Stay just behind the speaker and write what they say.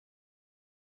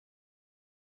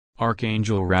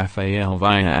Archangel Raphael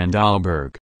via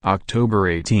Dahlberg, October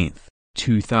 18,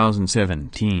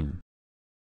 2017.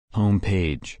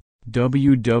 Homepage,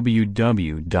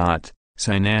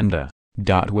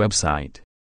 www.sinanda.website.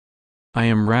 I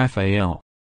am Raphael.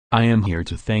 I am here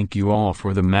to thank you all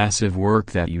for the massive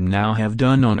work that you now have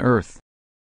done on Earth.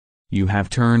 You have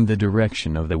turned the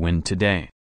direction of the wind today.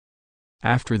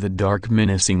 After the dark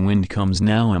menacing wind comes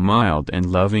now a mild and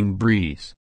loving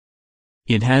breeze.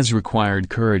 It has required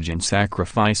courage and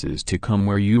sacrifices to come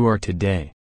where you are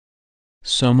today.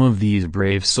 Some of these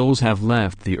brave souls have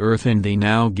left the earth and they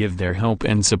now give their help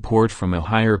and support from a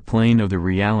higher plane of the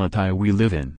reality we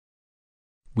live in.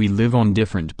 We live on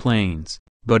different planes,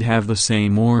 but have the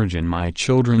same origin, my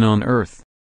children, on earth.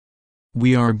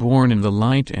 We are born in the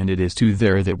light and it is to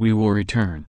there that we will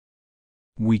return.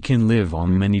 We can live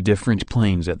on many different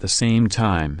planes at the same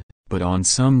time, but on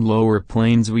some lower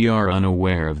planes we are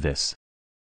unaware of this.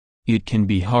 It can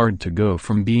be hard to go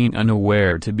from being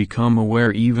unaware to become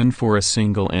aware even for a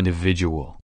single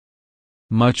individual.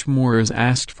 Much more is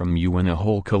asked from you when a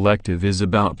whole collective is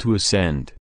about to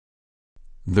ascend.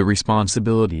 The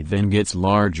responsibility then gets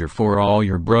larger for all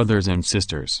your brothers and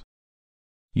sisters.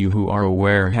 You who are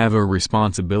aware have a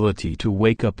responsibility to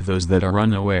wake up those that are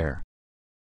unaware.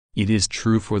 It is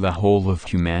true for the whole of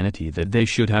humanity that they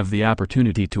should have the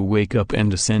opportunity to wake up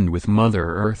and ascend with Mother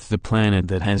Earth, the planet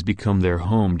that has become their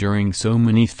home during so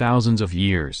many thousands of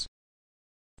years.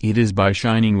 It is by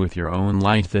shining with your own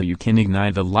light that you can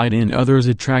ignite the light in others,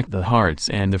 attract the hearts,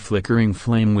 and the flickering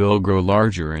flame will grow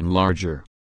larger and larger.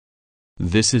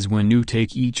 This is when you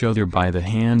take each other by the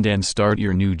hand and start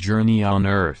your new journey on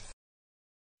Earth.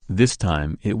 This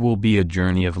time it will be a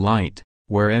journey of light,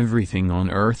 where everything on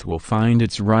earth will find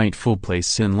its rightful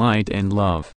place in light and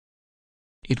love.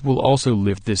 It will also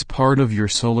lift this part of your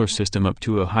solar system up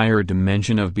to a higher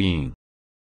dimension of being.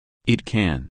 It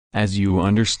can, as you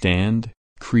understand,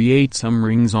 create some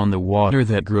rings on the water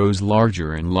that grows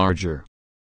larger and larger.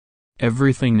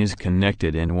 Everything is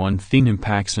connected and one thing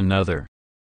impacts another.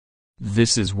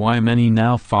 This is why many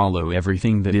now follow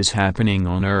everything that is happening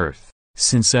on earth.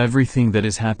 Since everything that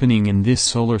is happening in this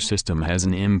solar system has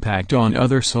an impact on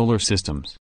other solar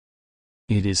systems.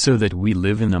 It is so that we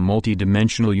live in a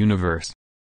multidimensional universe.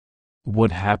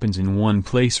 What happens in one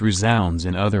place resounds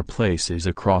in other places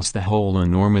across the whole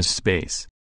enormous space.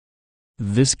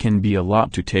 This can be a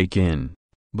lot to take in,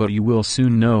 but you will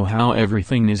soon know how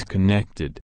everything is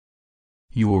connected.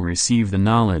 You will receive the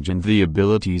knowledge and the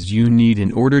abilities you need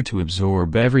in order to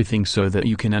absorb everything so that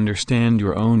you can understand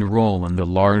your own role in the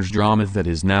large drama that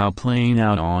is now playing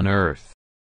out on Earth.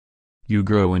 You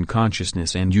grow in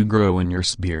consciousness and you grow in your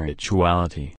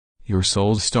spirituality. Your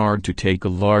souls start to take a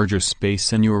larger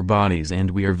space in your bodies,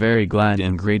 and we are very glad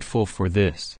and grateful for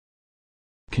this.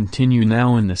 Continue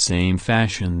now in the same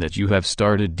fashion that you have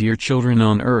started, dear children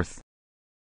on Earth.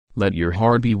 Let your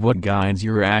heart be what guides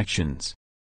your actions.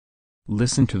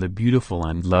 Listen to the beautiful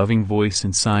and loving voice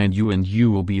inside you and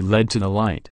you will be led to the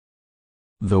light.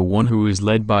 The one who is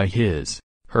led by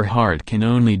her heart can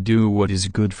only do what is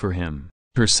good for him,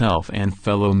 herself and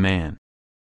fellow man.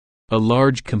 A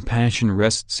large compassion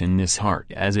rests in this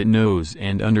heart as it knows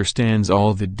and understands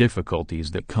all the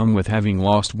difficulties that come with having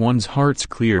lost one's heart's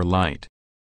clear light.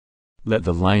 Let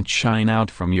the light shine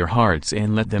out from your hearts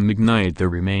and let them ignite the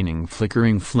remaining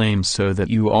flickering flames so that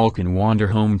you all can wander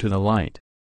home to the light.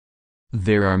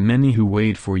 There are many who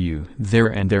wait for you there,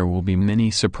 and there will be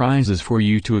many surprises for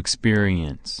you to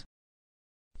experience.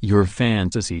 Your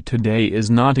fantasy today is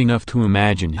not enough to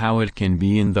imagine how it can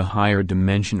be in the higher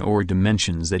dimension or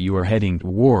dimensions that you are heading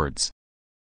towards.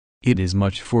 It is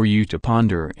much for you to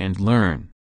ponder and learn.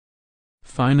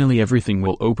 Finally everything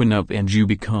will open up and you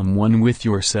become one with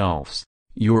yourselves,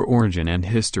 your origin and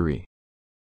history.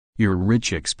 Your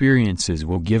rich experiences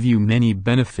will give you many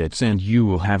benefits and you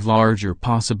will have larger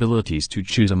possibilities to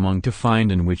choose among to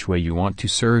find in which way you want to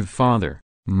serve Father,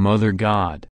 Mother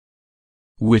God.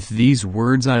 With these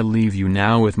words I leave you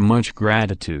now with much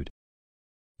gratitude.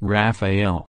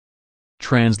 Raphael.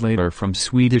 Translator from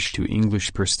Swedish to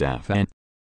English per Stefan.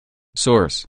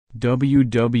 Source: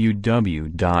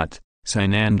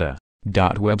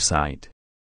 www.sinanda.website.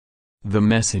 The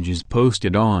message is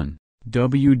posted on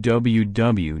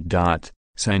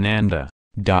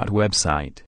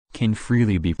www.sinanda.website, can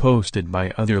freely be posted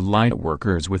by other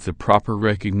lightworkers with the proper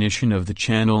recognition of the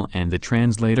channel and the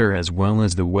translator as well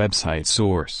as the website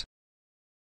source.